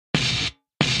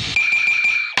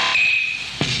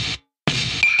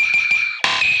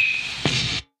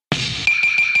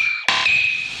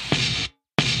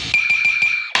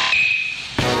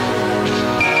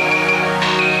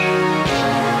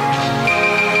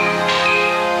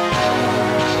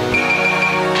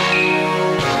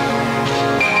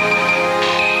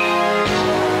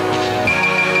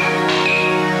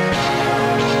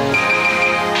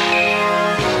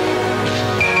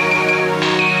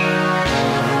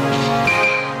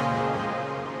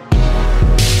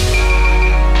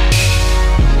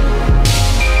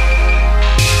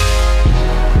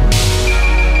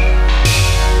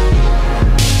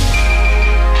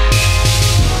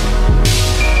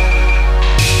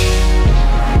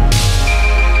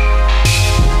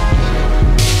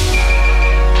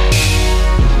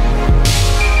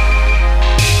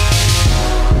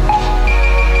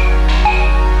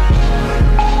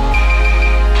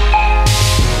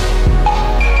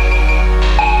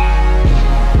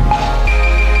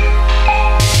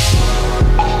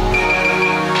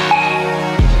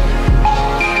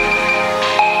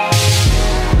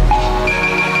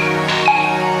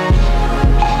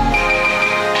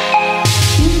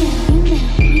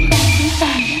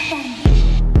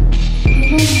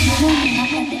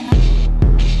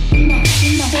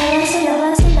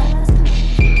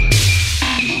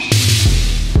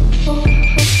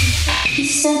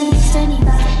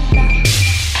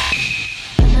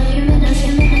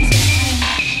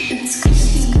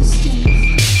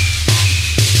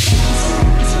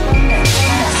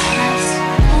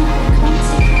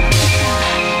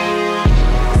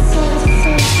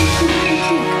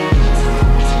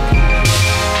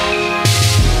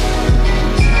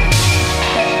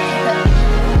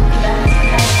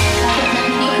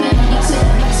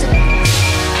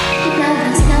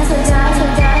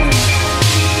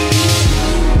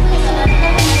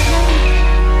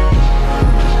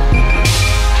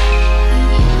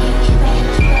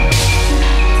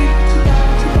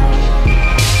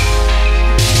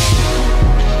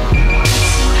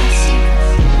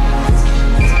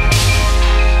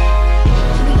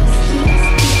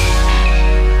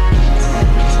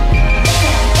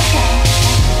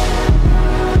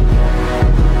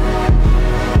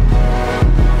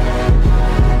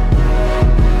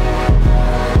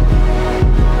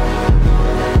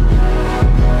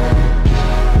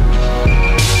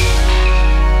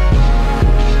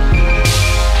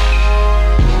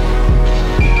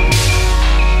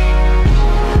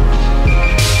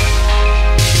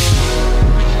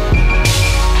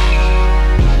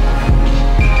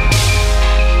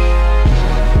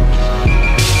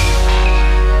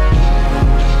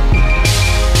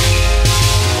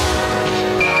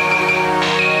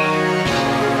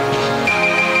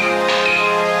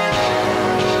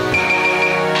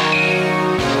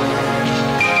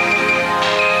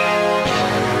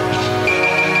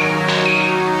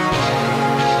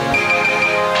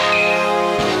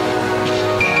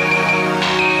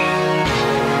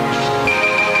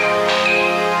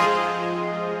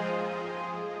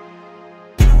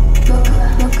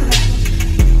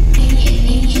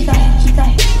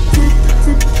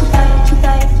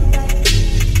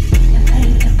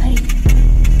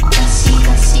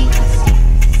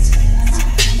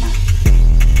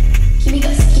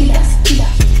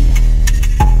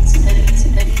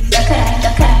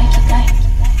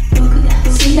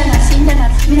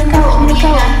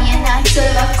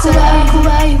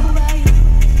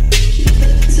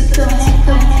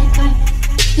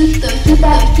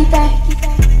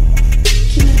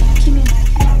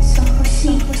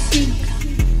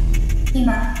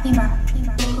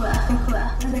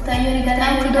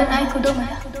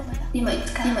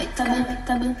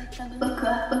僕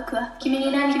は君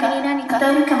に何か与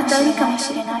えるかも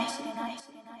しれない。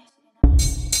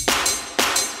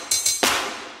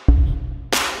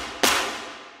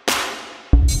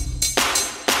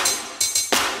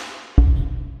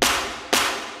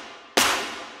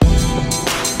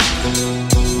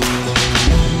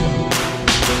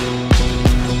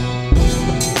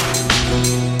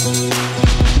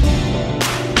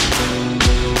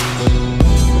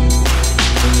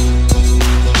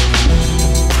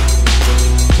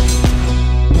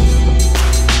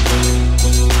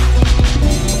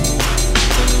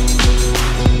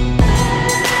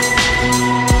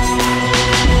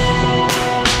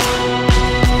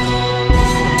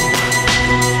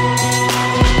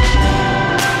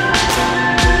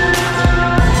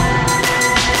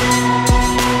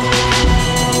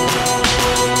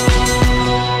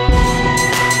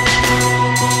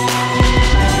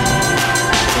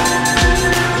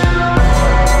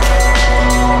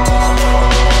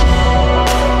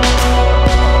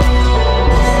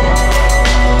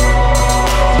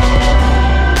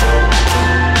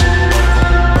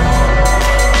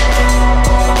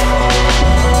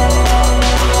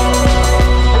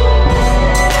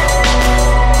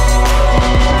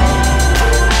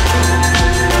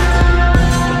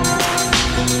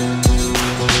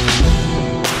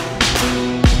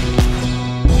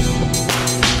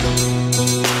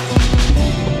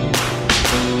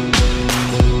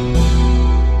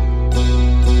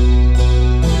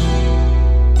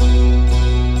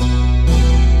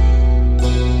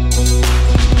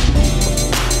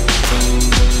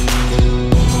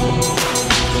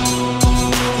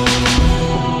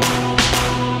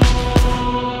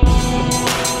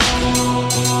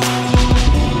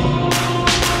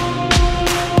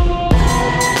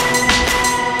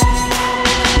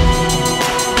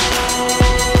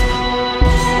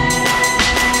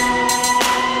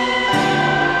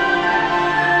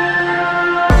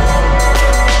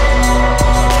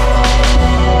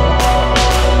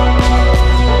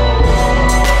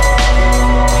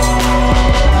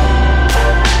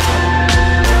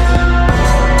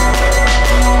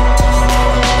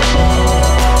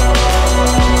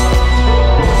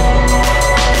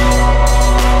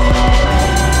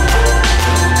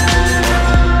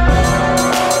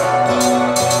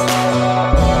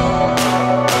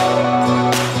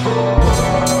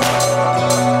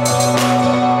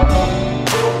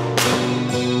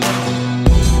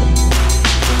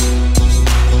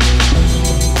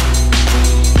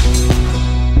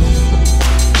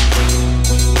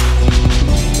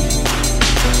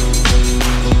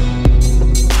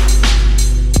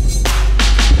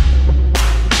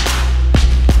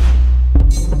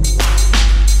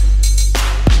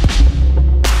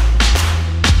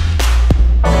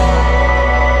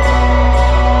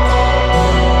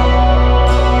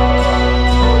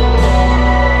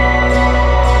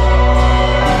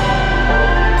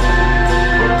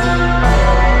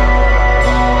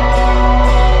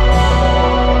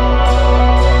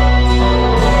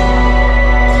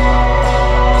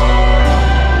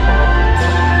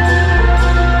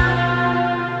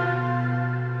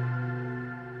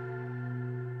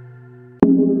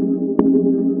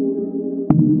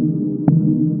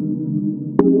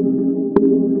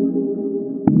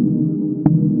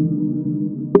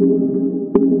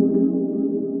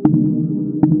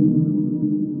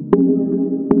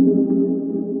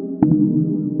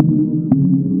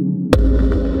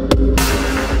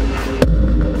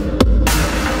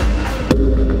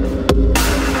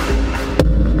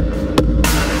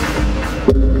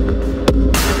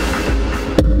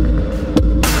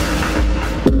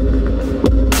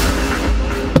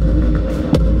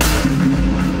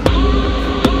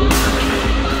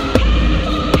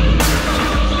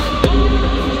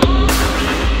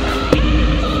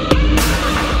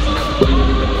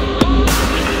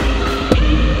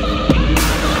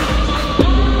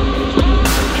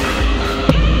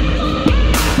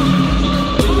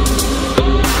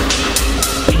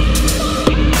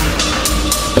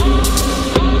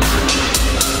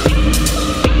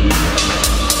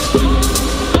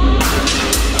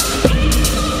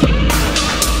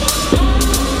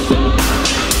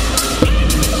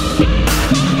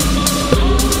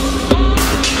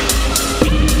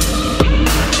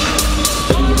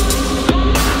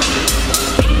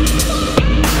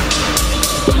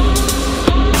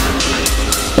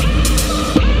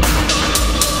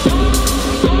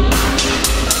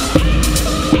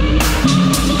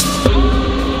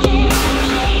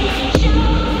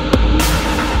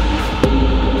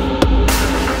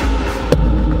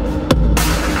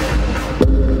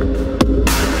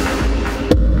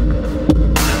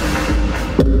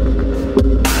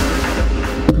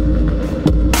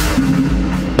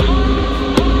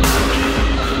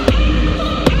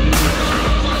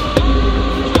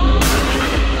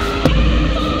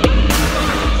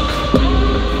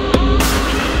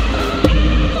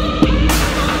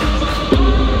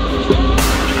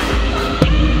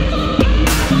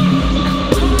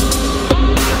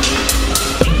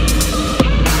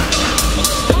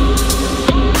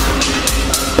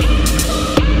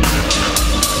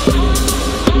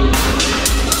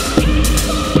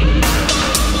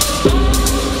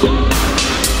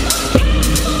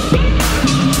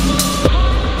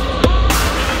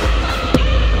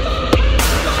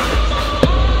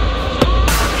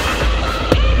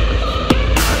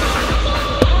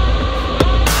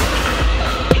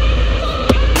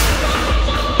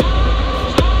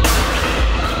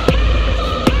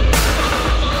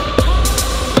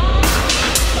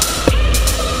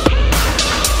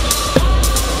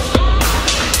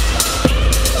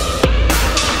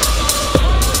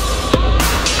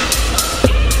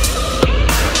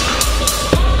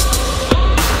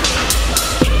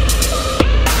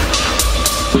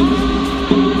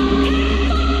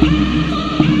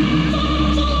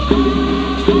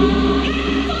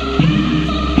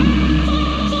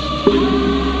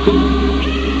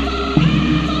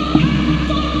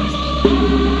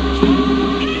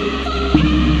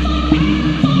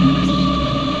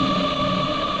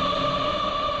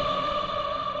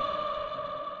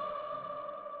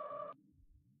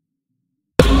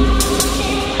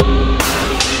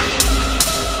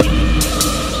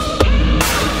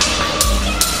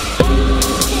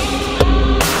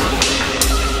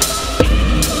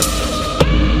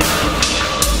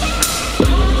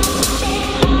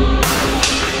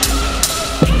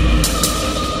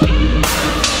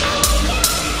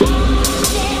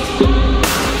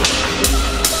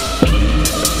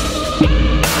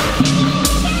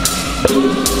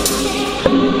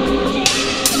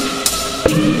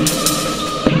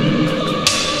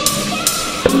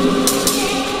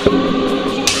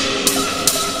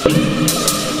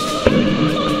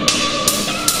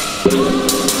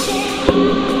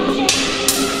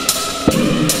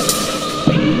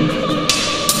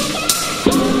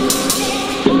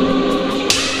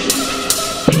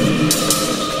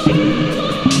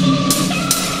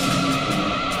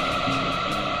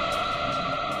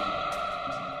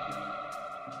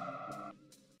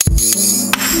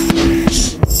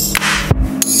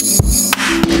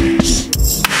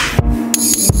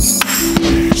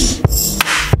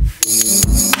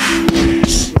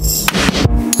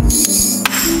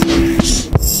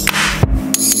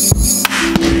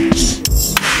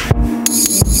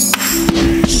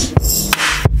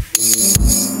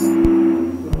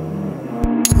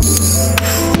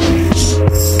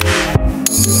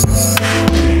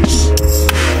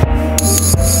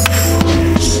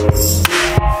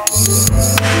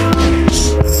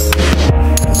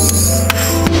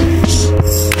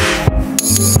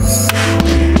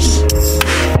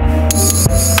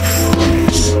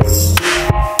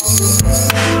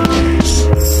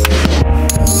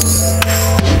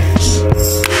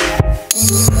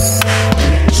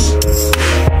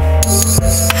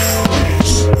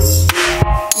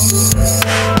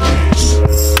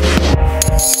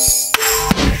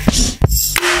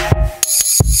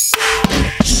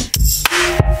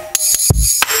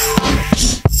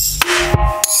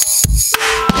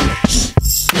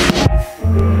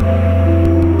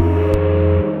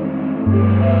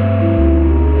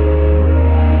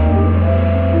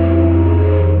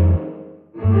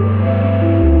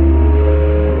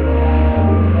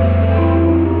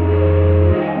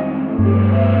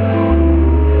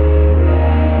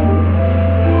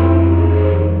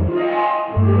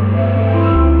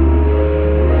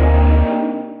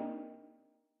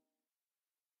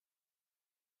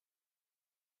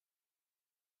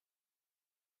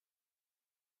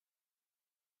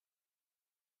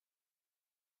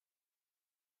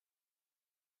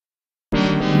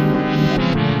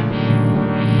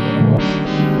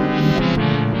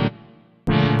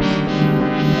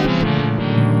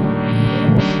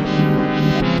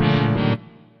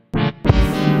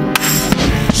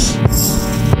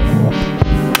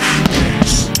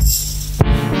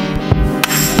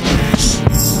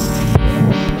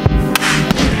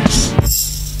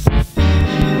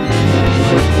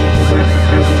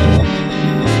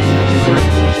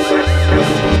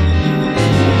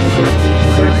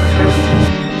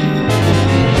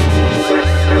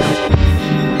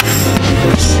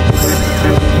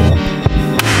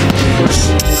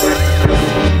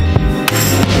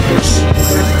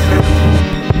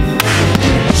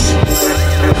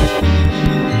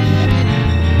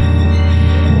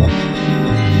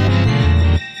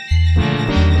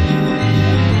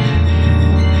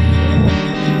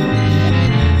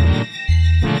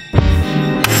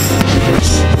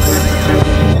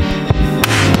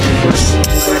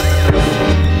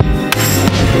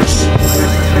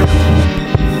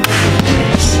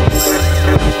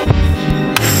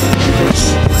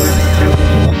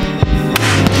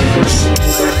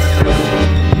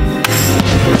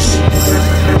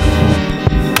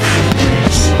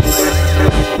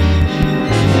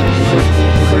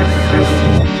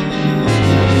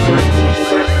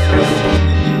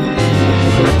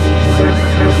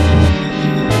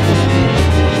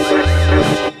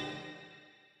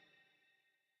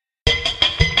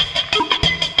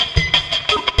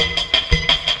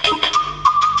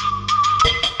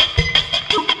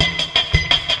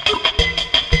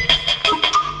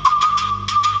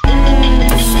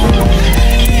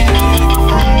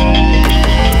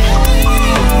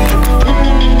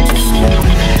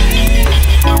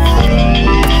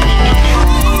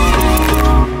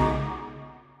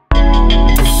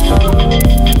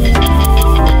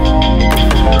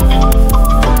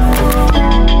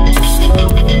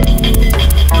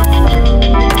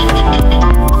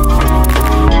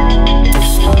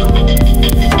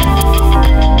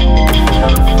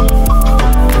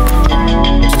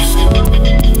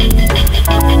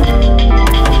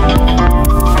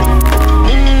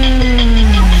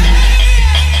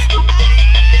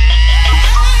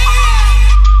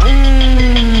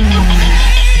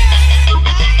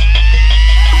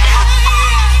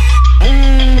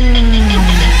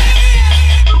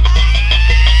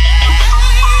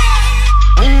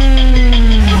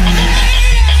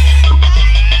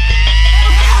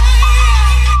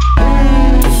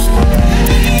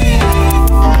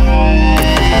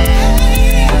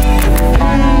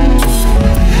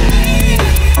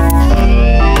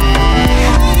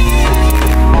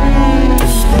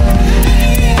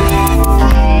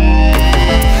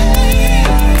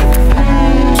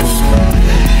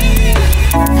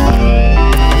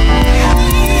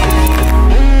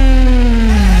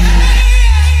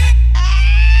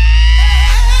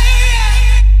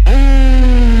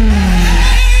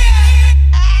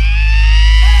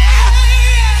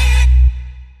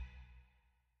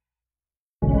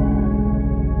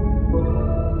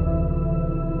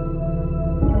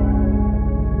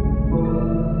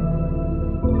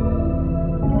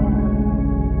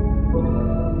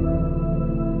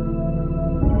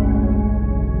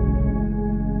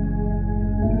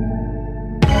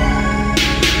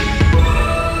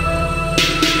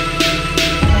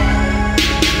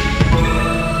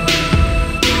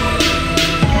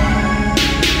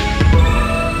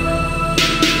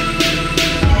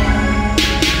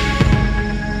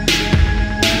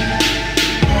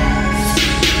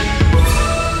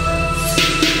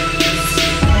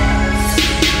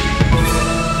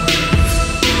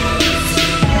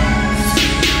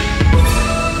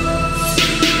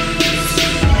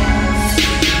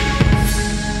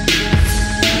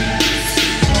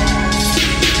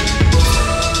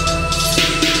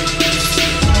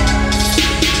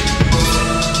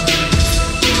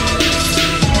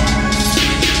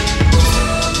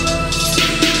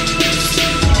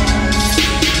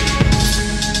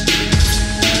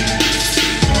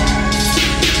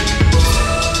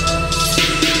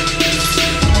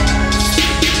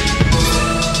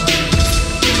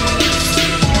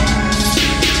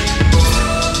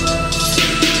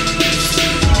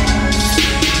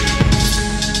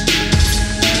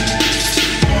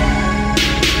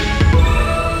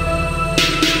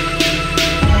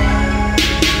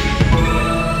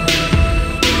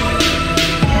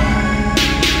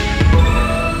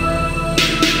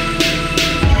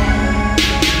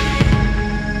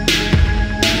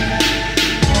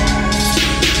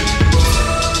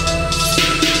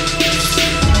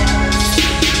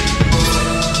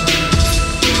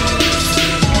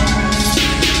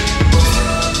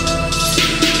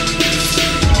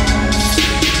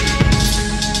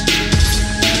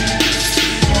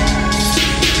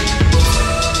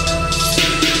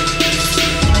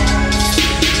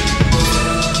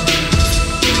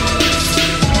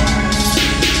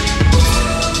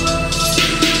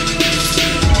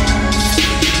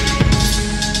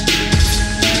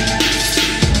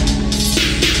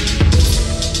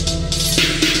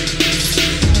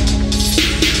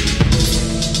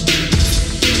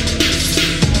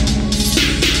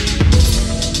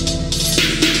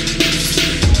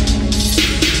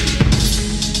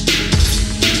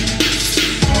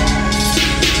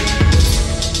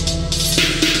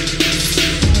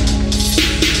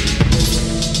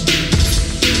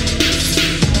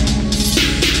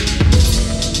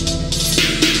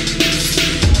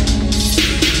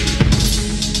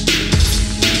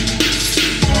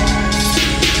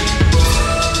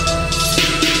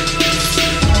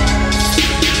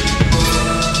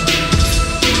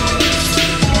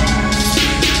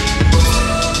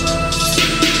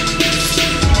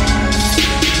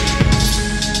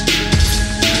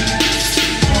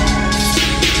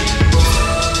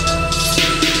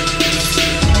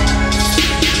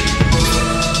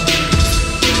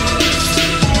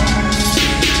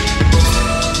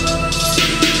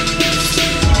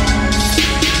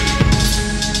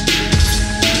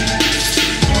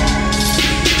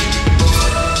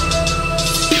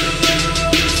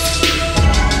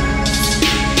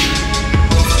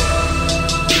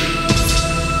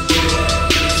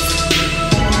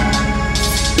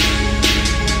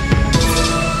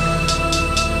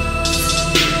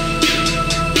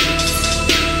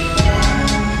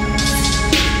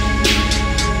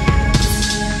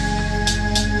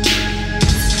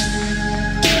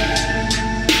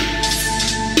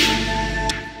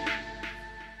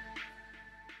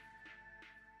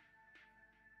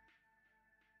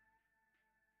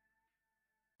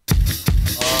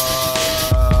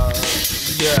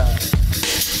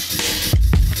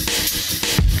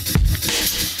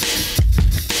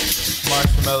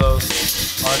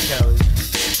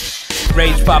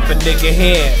Rage pop a nigga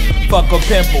head, fuck a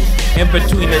pimple. In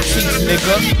between the cheeks,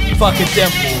 nigga, fuck a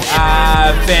dimple.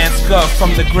 I advance scuff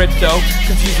from the grip though.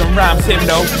 Confusing rhymes,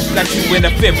 hypno. Got you in a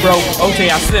fit, bro. OJ,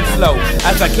 I slip slow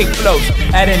as I kick flows.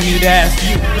 I didn't need to ask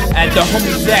you. And the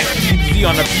homie Zach, DZ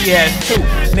on the PS2.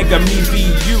 Nigga, me be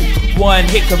you. One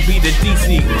hit can be the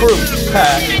DC crew.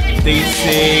 Ha,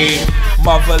 DC.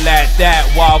 Marvel at that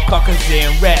while cockers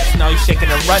and raps. Now you shaking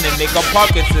and running, nigga,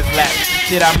 Parkinson's lap.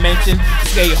 Did I mention?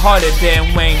 Skate harder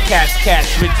than Wayne Catch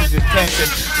Rich's attention.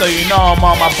 So you know I'm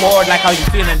on my board like how you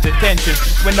feel in detention.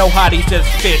 With no hotties, just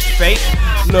fish fake.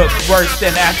 Look worse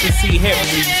than after see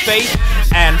Henry's face.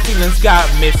 And feelings got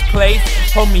misplaced.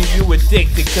 Homie, you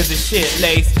addicted cause the shit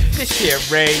lace. This shit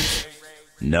rage.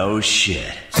 No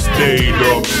shit. Stayed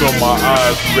up so my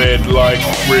eyes red like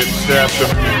grips after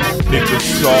me.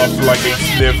 Niggas soft like they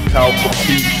sniffed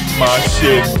alchemy. My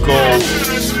shit gold,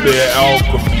 spare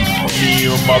alchemy. Me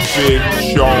and my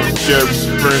bitch on Jerry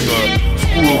Springer,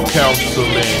 school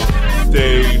counseling.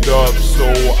 Stayed up so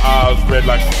eyes red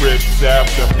like grips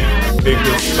after me.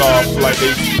 Niggas soft like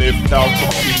they sniffed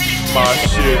alchemy. My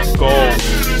shit gold,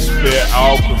 spare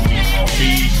alchemy.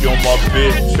 Me and my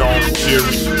bitch on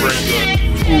Jerry Springer,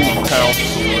 school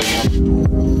counseling.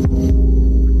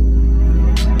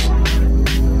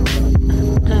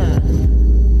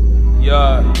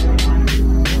 Yeah.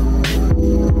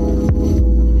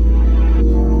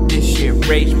 This shit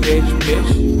rage,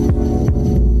 bitch.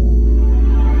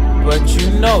 But you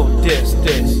know this.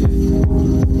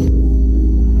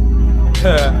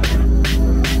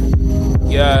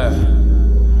 Yeah.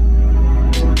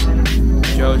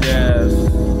 Joe Jazz,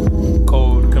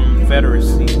 Cold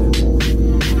Confederacy.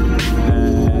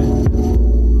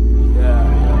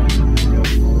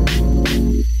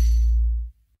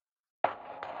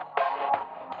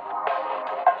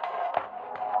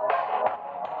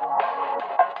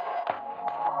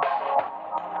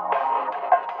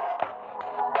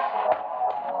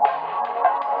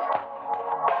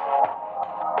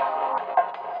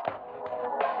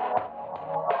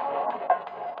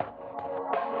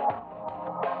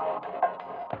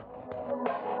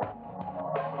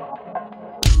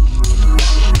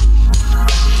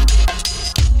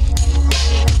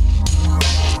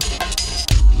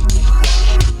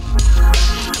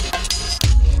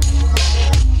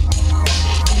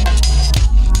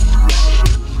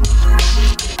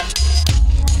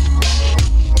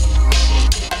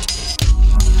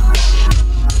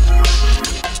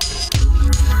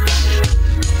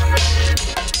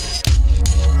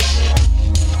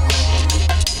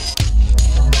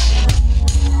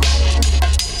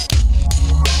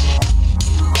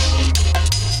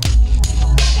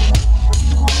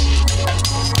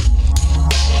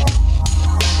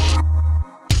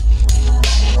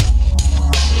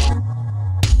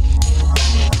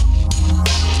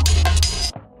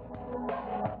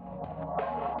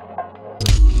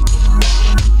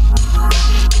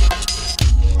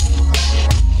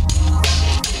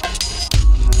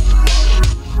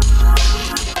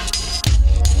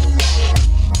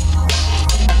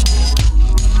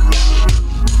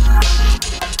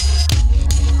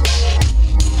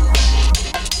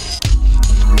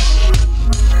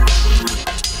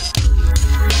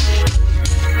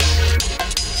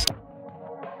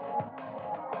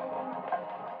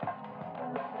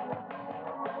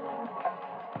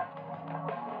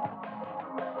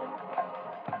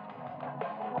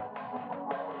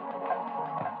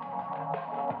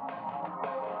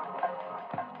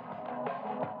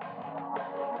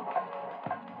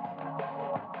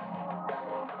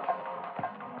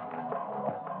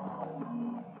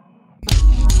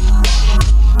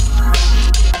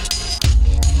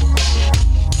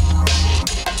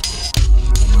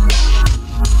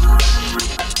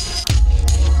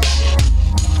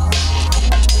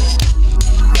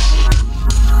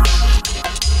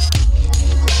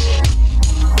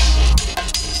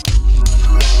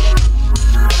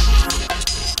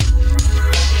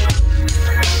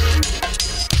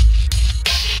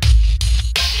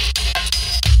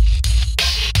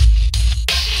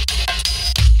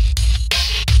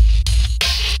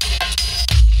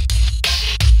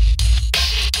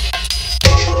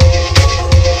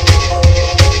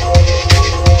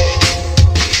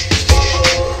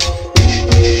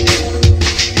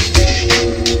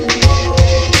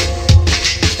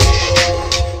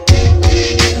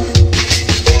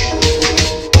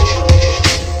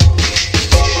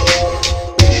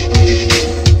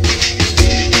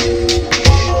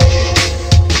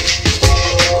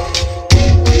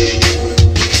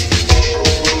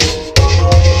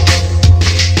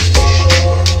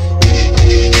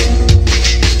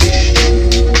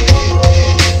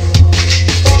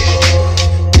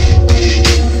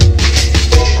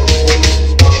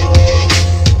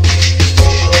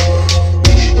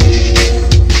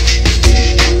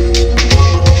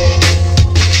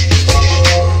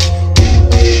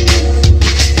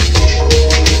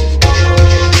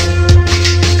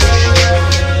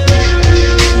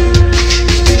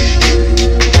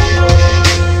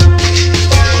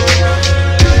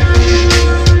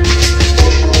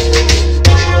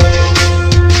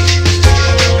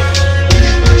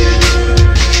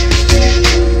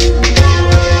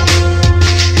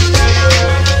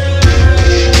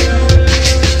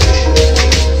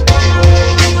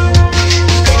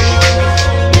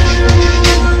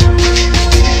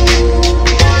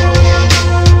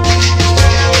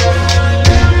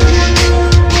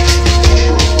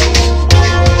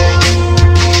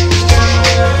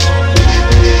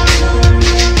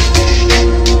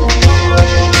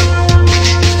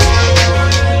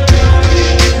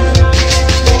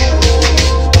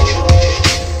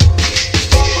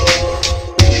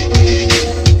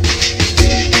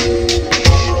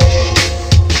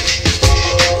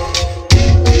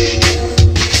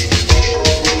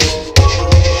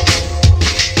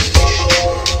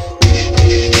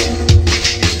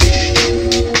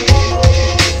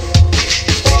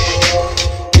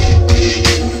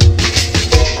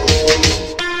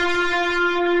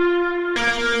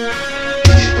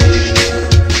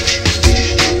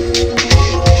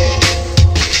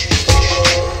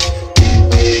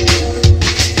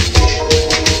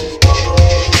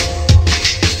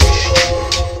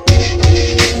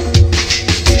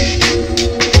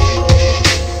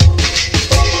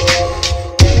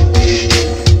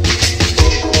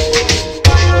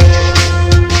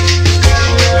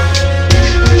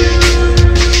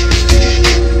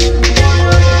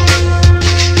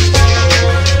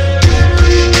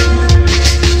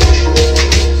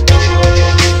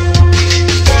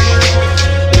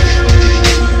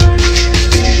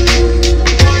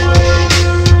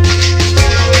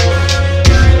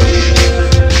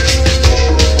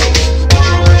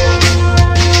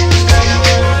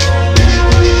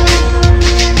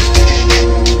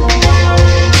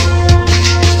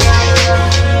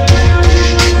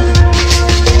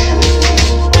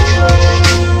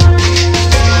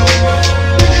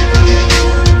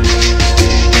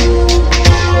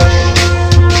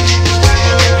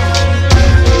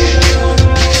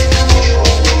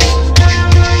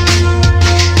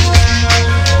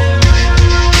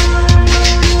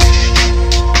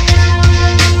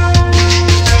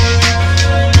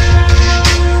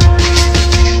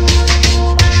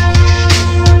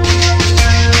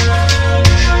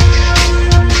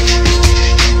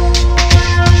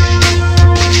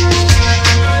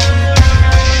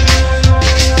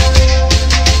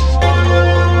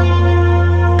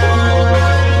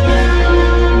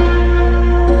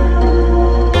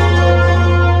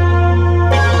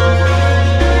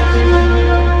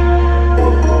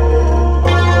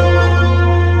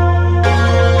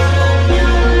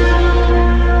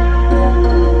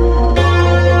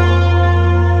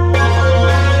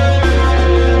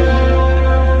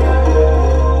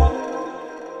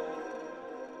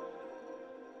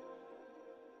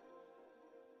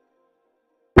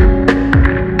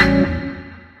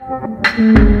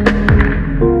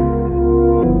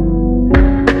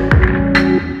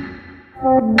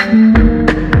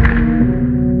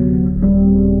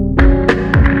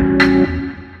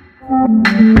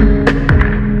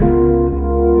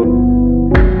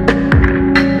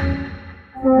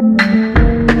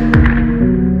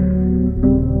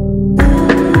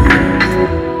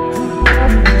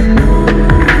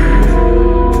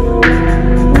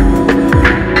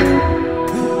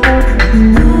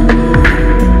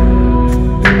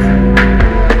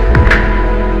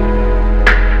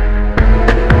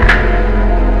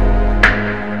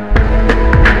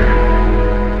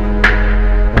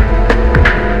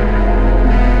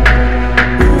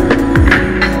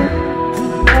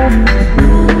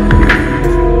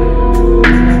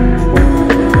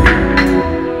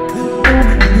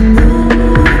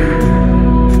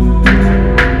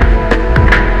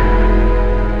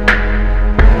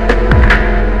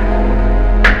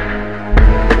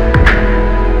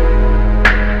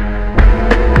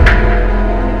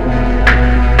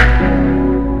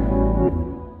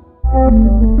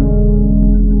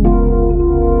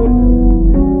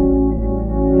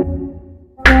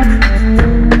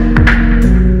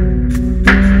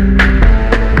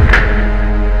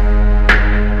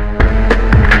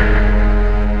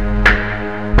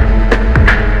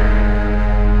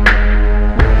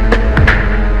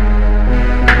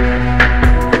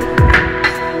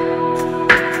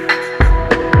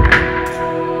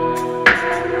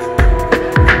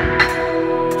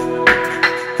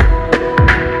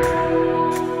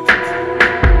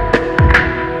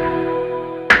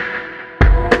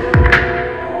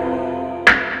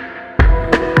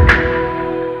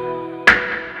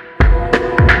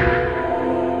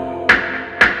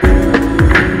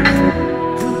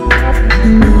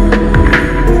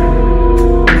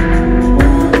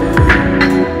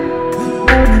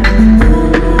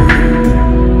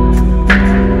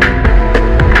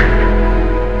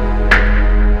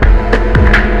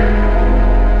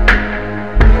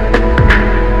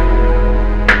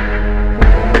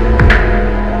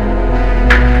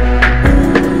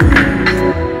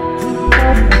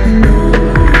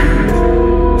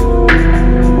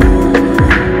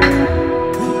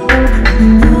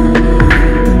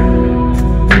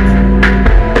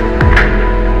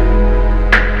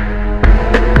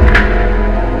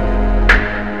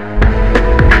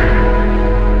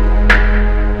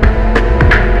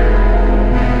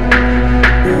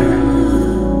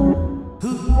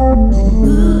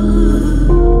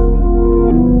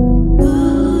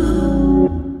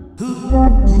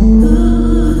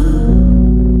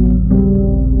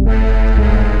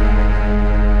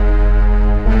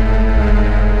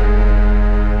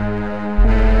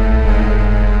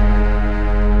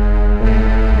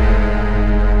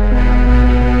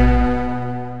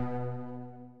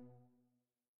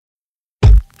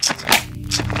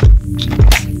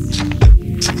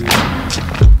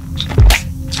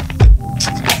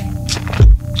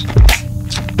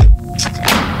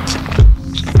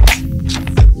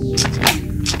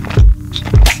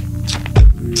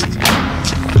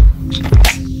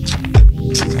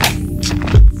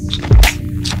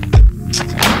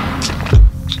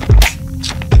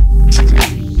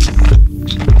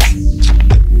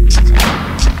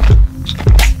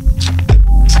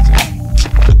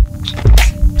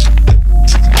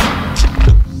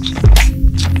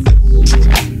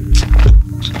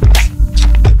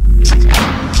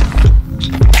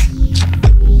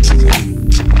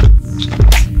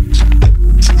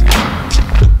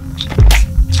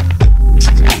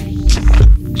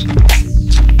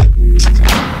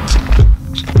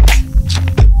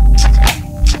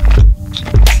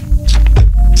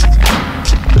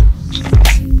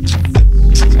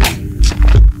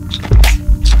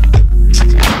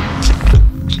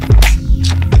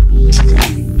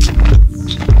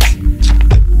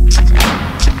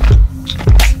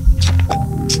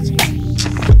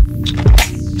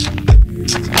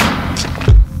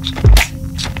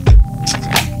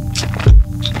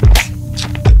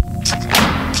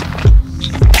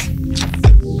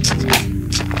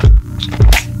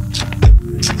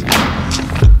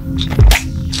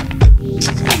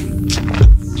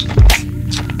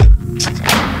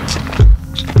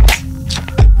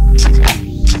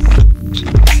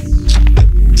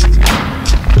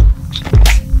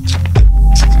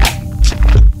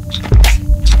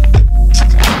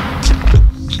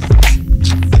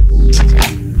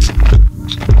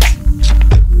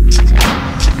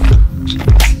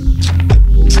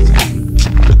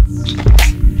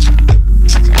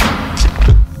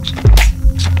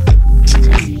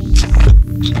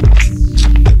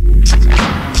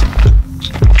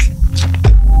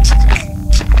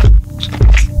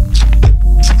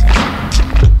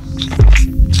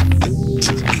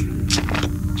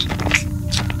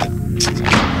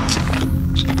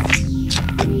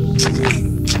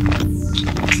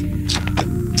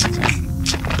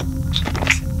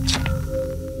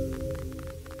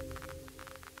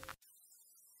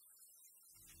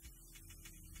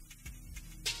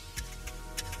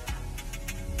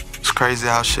 crazy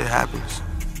how shit happens.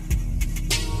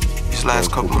 These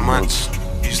last couple of months,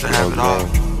 we used to have it all.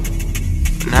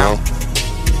 But now,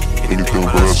 anything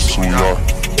but us is who we are.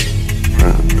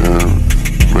 And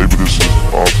maybe this is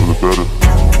all for the better.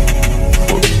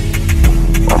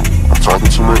 But I'm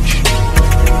talking too much.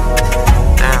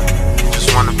 Damn, you just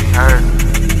wanna be heard.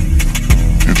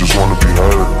 You just wanna be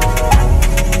heard.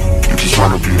 You just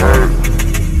wanna be heard.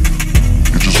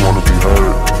 You just wanna be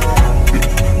heard.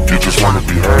 You just wanna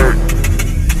be heard.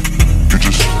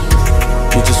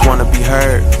 You just wanna be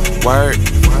heard. Word.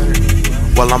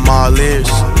 Well, I'm all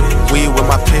ears. Weed with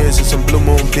my peers and some blue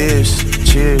moon beers.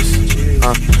 Cheers.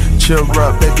 Chill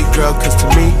up, baby girl, cause to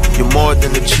me, you're more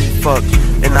than a cheap fuck.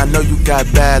 And I know you got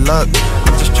bad luck.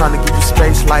 I'm just trying to give you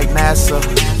space like NASA,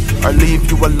 or leave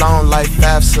you alone like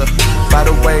FAFSA. By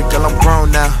the way, girl, I'm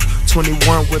grown now.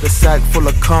 21 with a sack full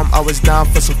of cum, always down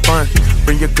for some fun.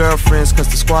 Bring your girlfriends, cause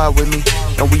the squad with me.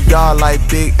 And we all like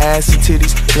big ass and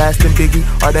titties. Blasting Biggie,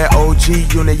 or that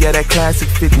OG unit, yeah, that classic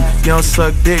 50. You don't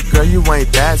suck dick, girl, you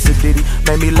ain't that sedity.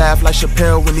 Made me laugh like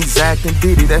Chappelle when he's acting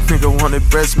Diddy. That nigga wanted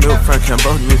breast milk from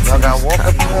Cambodia. I gotta walk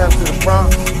up to the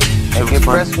Bronx and get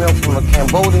breast milk from a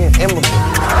Cambodian immigrant.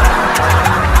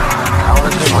 I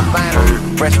wanna take my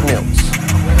final breast milks.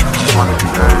 just wanna be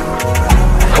heard.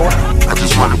 I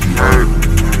just wanna be heard.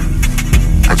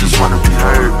 I just wanna be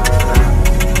heard.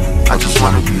 I just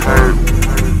wanna be heard.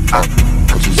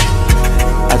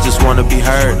 I just wanna be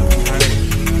heard.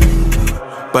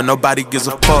 But nobody gives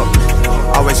a fuck.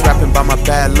 Always rapping about my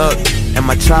bad luck and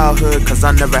my childhood, cause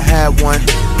I never had one.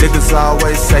 Niggas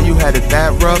always say you had it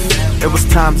that rough. It was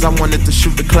times I wanted to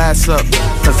shoot the class up,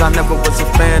 cause I never was a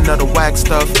fan of the whack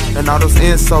stuff. And all those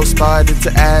insults started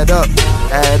to add up.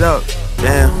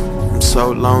 Damn, I'm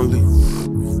so lonely.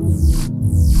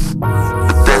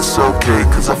 But that's okay,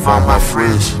 cause I found my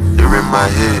friends. They're in my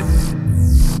head.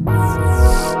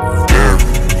 Damn,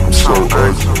 I'm so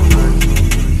ugly.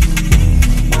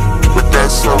 But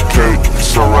that's okay,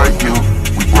 so are you.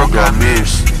 We broke our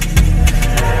mirrors.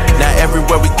 Now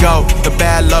everywhere we go, the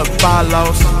bad luck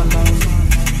follows.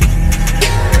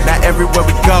 Now everywhere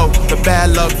we go, the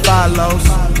bad luck follows.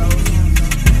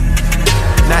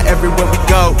 Now everywhere we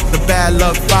go, the bad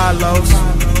luck follows.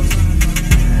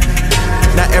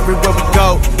 Now everywhere we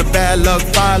go, the bad luck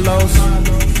follows.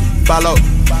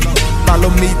 Follow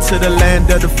me to the land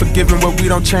of the forgiven, where we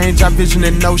don't change our vision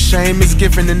and no shame is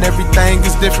given, and everything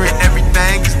is different.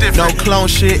 No clone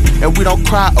shit, and we don't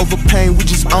cry over pain, we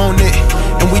just own it.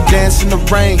 And we dance in the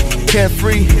rain,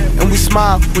 carefree, and we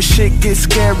smile when shit gets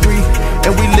scary.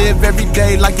 And we live every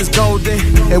day like it's golden,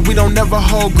 and we don't never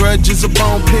hold grudges or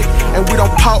bone pick. And we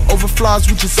don't pout over flaws,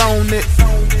 we just own it.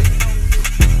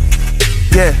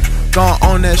 Yeah, gon'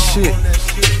 own that shit.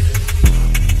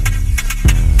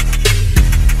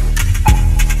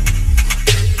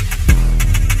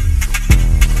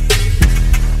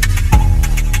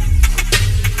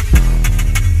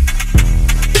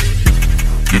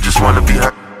 You just wanna be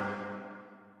heard.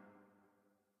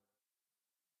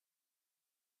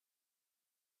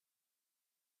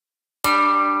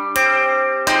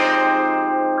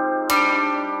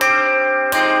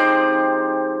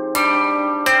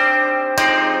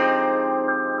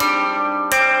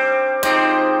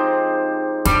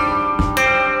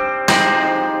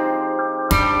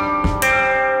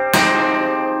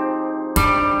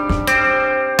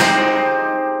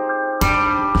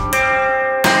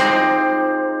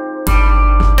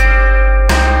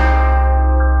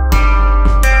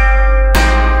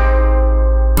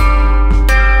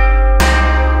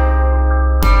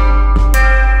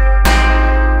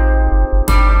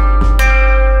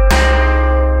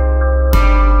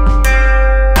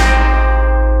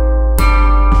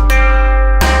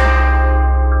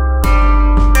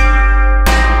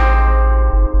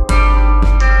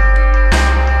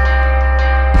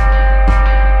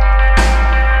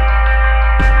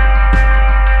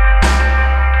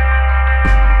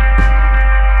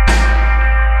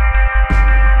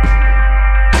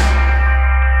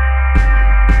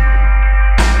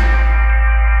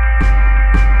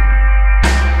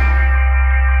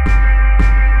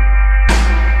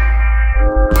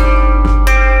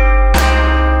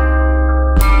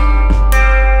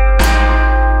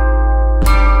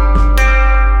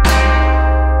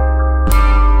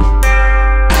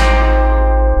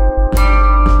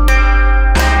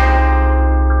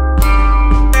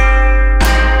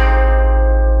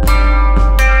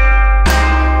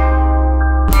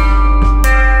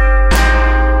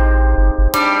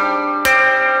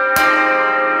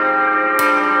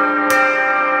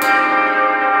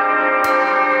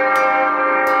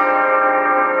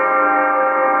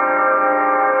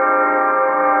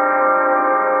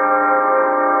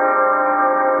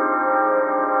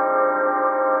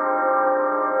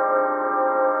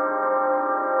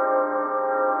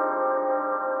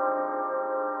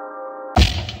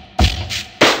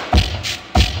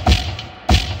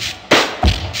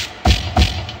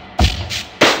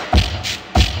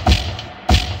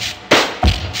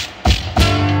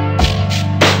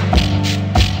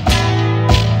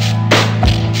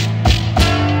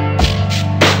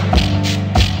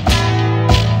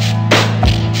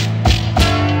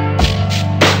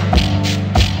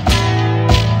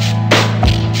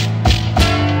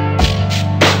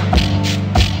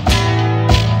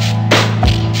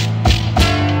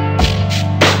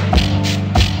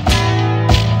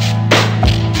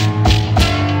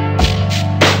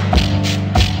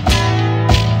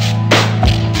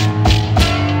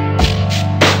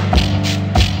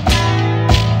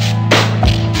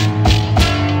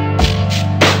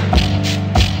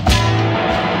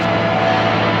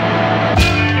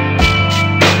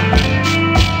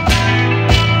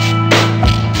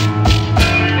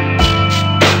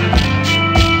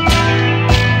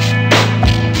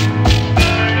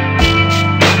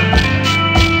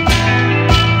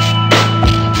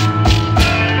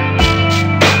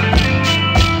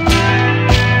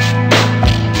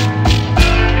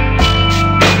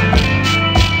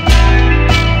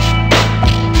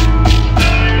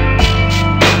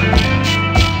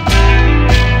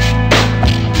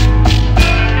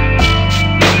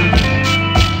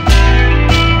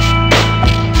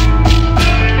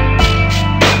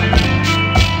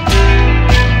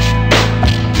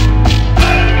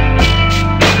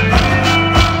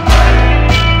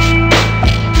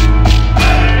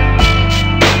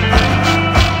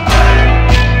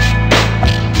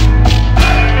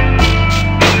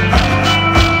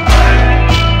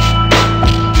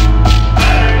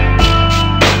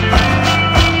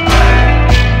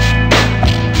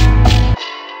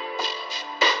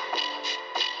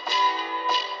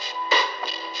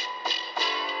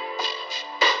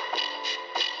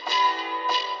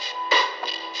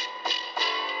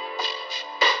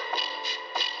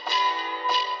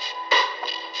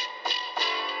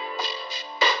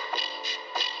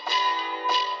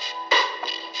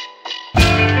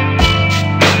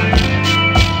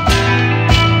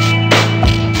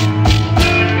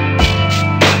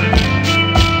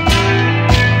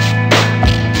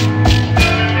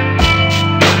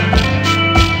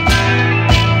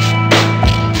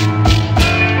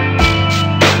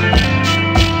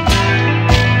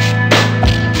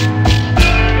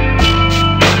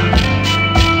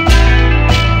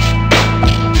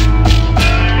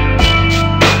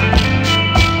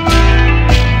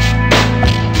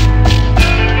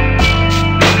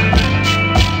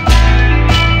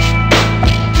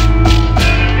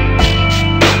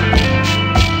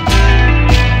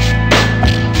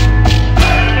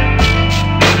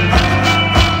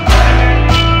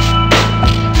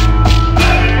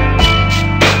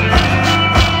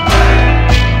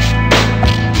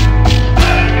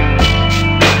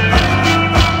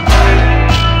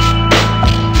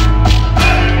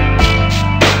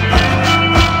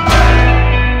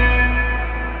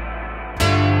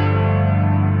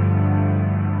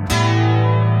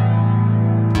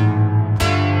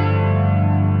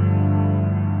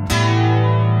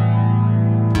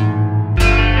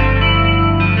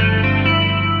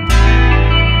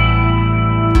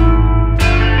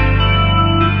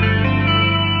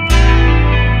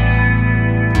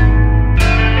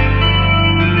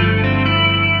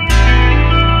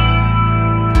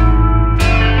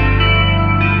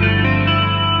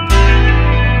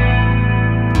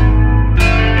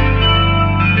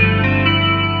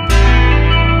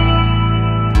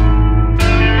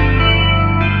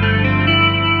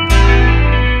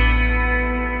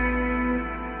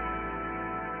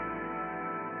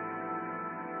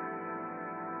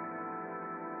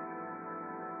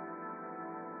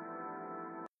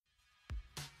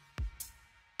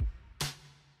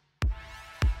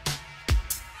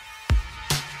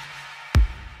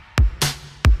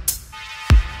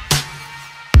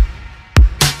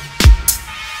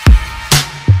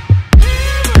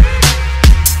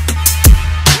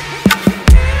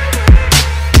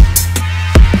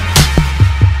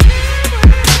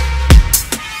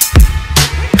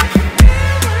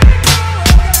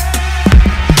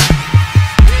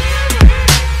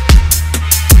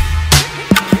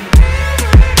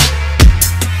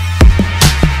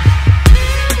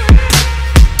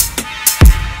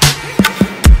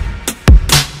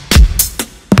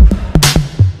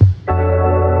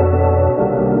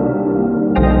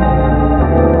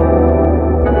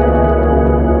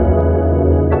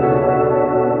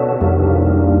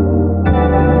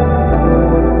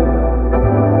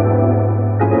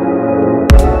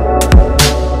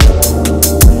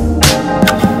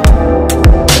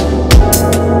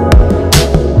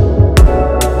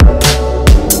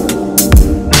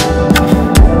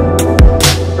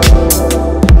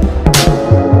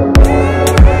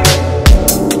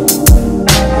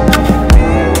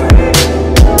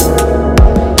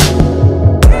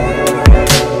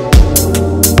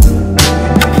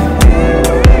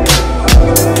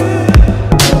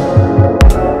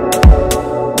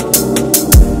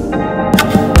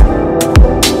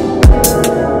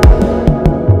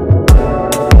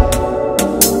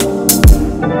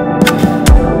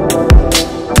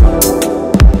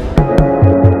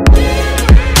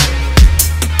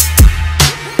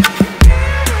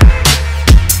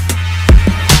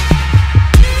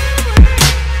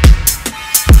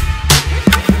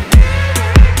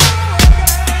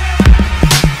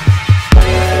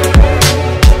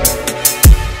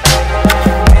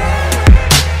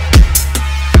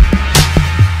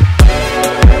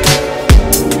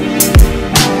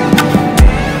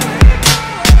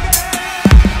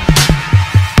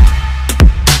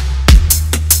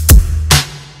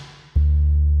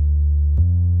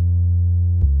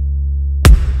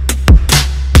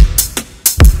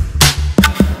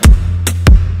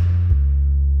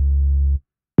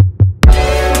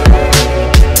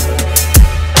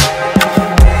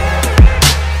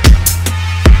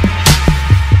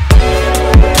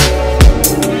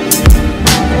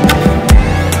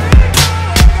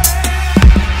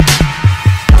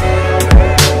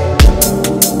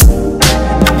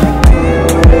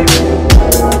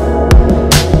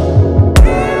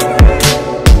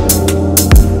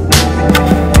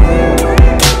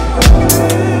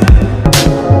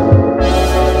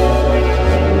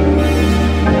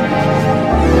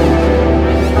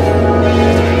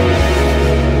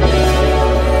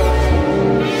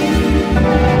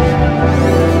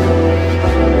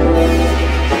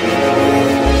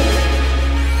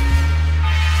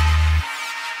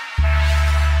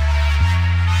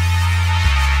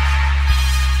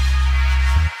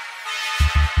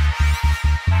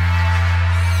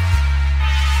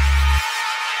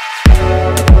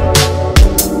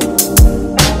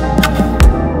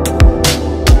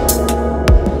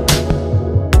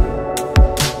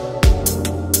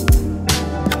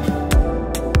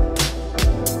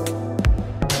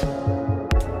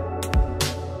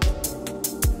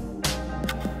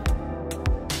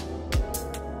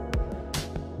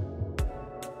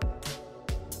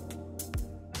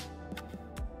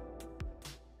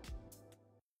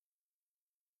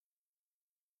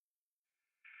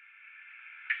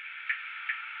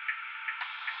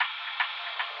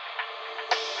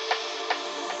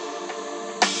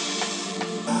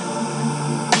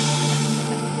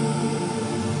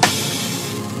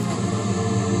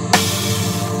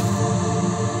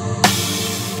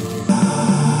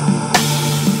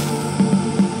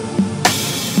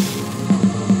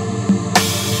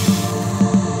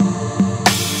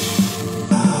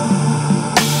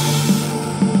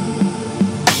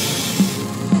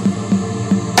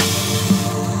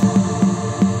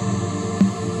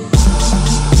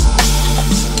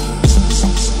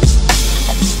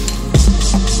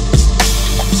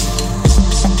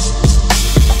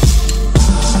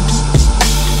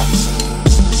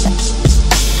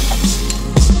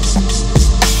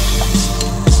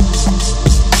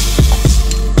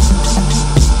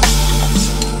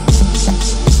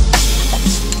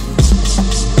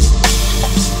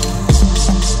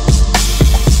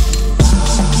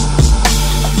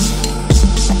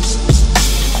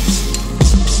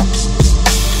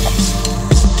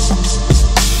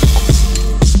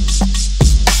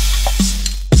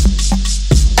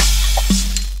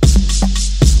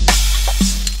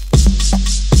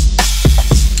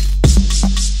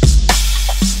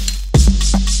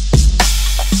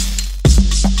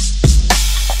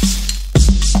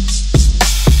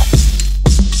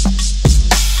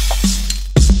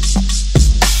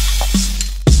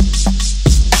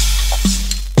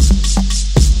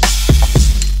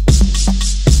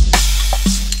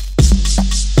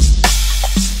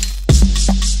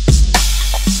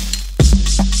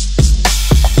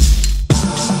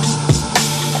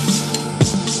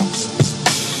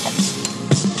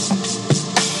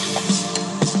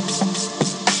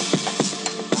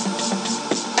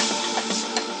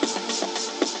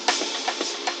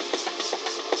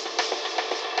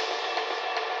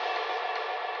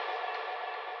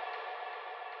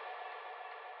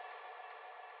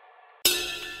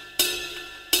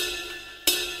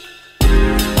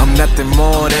 nothing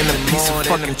more than a piece of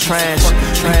fucking trash.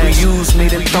 People use me,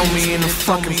 then throw me in the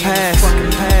fucking past.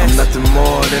 I'm nothing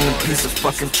more than a piece of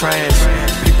fucking trash.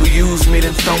 People use me,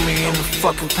 then throw me in the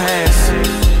fucking past.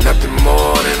 Nothing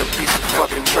more than a piece of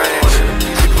fucking trash.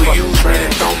 People use me,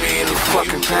 then throw me in the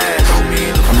fucking past.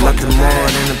 I'm nothing more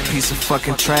than a piece of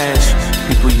fucking trash.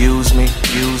 People use me,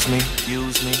 use me,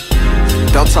 use me.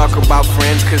 Don't talk about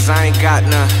friends, cause I ain't got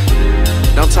none.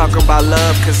 Don't talk about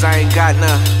love, cause I ain't got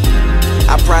none.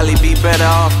 I'd probably be better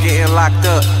off getting locked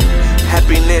up.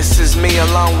 Happiness is me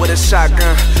along with a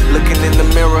shotgun. Looking in the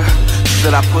mirror,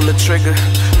 should I pull a trigger?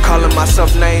 Calling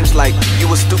myself names like,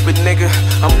 you a stupid nigga.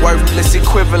 I'm worthless,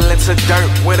 equivalent to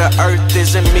dirt where the earth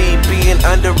isn't. Me being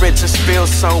under it just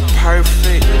feels so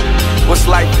perfect. What's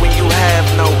life when you have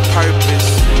no purpose?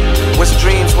 What's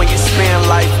dreams when you spend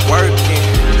life working?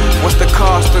 What's the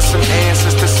cost of some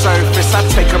answers to surface? I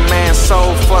take a man's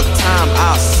soul, fuck time,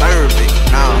 I'll serve it.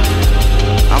 Nah,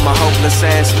 I'm a hopeless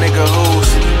ass nigga whose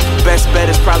best bet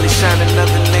is probably shining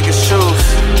another nigga's shoes.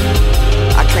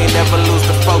 I can't never lose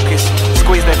the focus.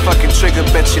 Squeeze that fucking trigger,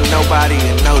 bet you nobody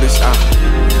will notice.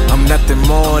 I'm nothing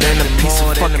more than a piece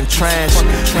of fucking trash.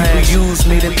 People use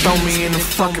me, then throw me in the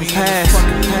fucking past.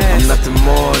 I'm nothing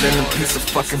more than a piece of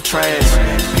fucking trash.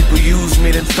 People use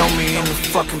me, then throw me in the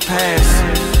fucking past.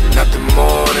 Nothing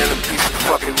more than a piece of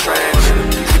fucking trash.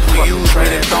 People use me,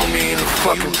 then throw me in the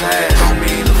fucking past.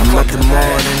 I'm nothing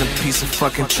more than a piece of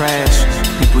fucking trash.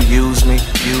 People use me,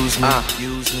 use me,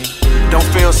 use me. Don't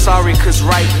feel sorry, cause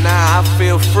right now I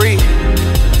feel free.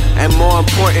 And more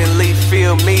importantly,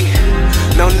 feel me.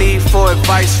 No need for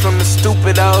advice from the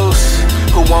stupidos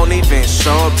who won't even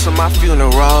show up to my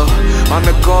funeral. On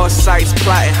the ghost sites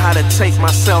plotting how to take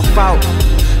myself out,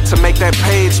 to make that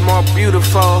page more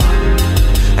beautiful.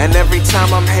 And every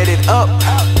time I'm headed up,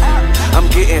 I'm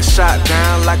getting shot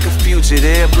down like a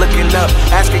fugitive. Looking up,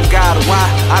 asking God why,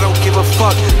 I don't give a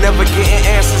fuck. Never getting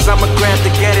answers, I'ma grab the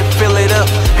get it, fill it up.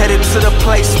 Headed to the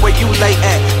place where you lay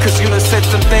at, cause you done said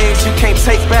some things you can't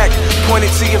take back. Point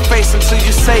it to your face until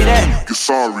you say that you're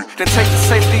sorry. Then take the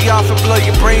safety off and blow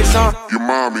your brains on your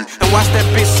mommy. And watch that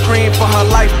bitch scream for her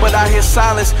life, but I hear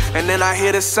silence, and then I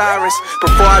hear the sirens.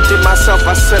 Before I did myself,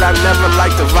 I said I never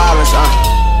liked the violence.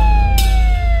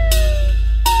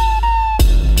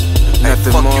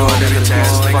 Nothing more than a piece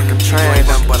of fucking trash.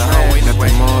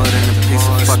 Nothing more than a piece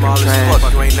of fucking trash.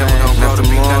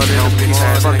 Nothing more than a piece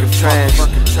of fucking trash.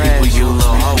 People use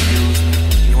me.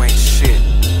 You ain't shit.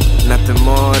 Nothing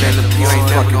more than a piece of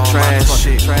fucking trash.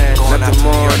 Nothing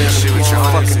more than a piece of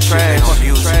fucking trash.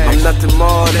 I'm nothing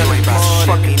more than a piece of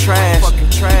fucking trash.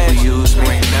 People use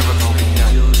me.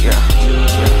 Yeah.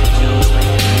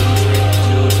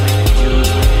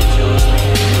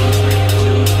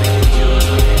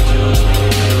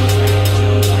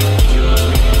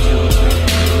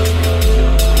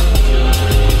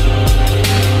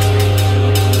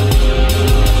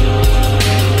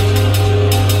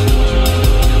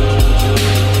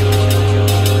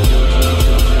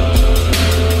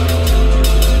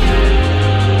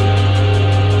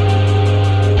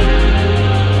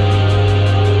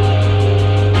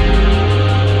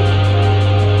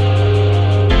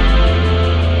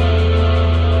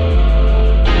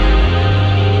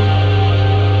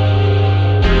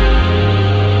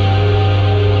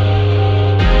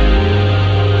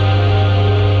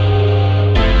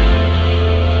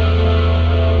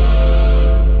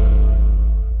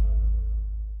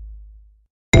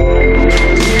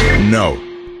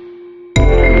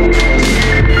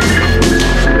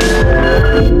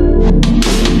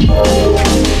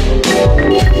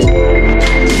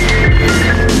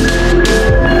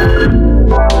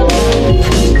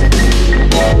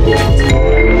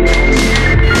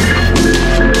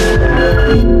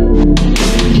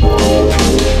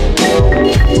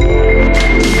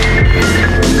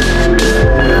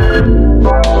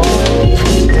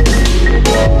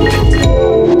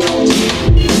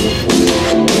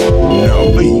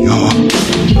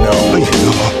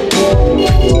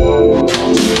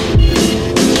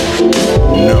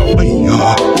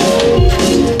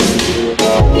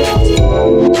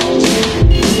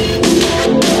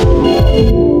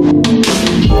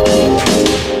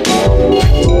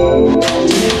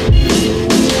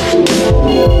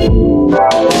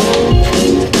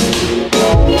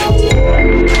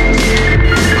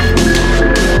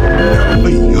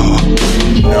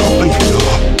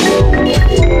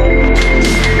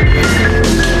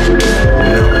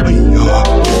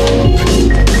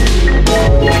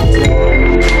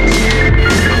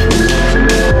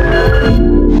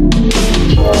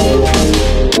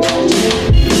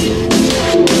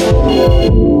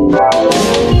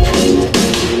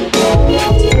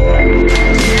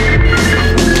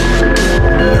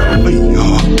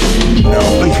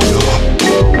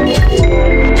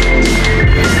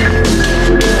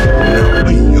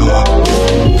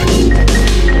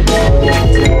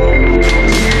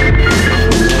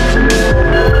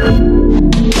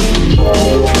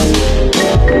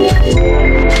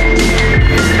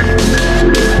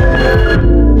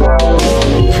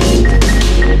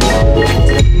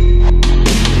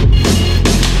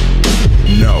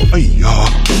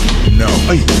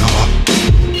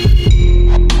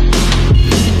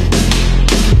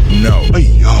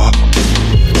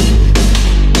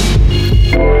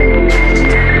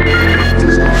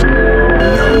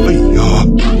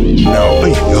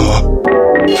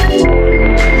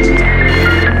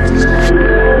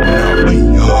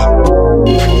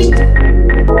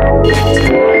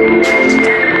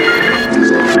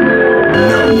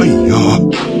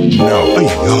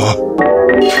 No.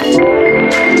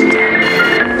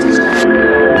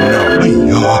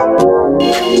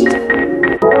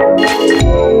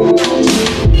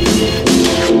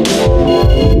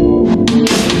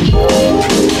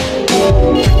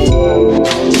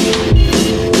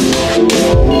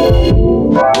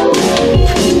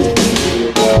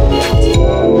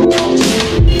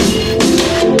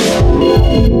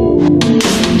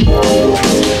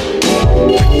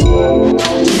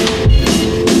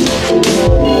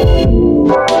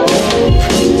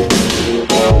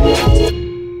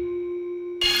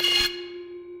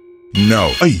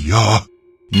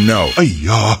 No.